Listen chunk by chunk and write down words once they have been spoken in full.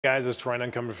Guys, it's Troy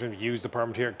and coming from the used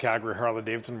department here at Calgary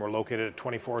Harley-Davidson. We're located at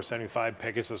 2475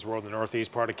 Pegasus Road in the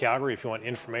northeast part of Calgary. If you want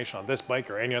information on this bike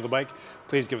or any other bike,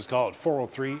 please give us a call at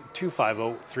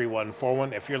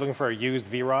 403-250-3141. If you're looking for a used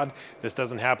V-Rod, this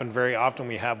doesn't happen very often.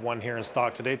 We have one here in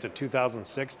stock today. It's a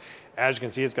 2006. As you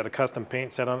can see, it's got a custom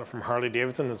paint set on it from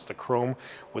Harley-Davidson. It's the chrome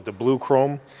with the blue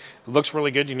chrome. It looks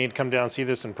really good. You need to come down and see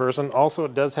this in person. Also,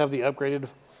 it does have the upgraded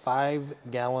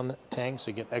 5-gallon tank,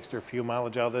 so you get extra fuel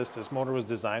mileage out of this. This motor was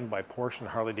designed by Porsche and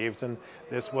Harley-Davidson.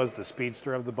 This was the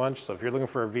speedster of the bunch, so if you're looking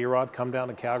for a V-Rod, come down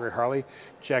to Calgary Harley,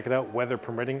 check it out, weather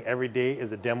permitting. Every day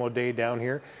is a demo day down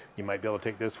here. You might be able to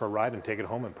take this for a ride and take it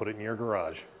home and put it in your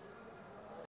garage.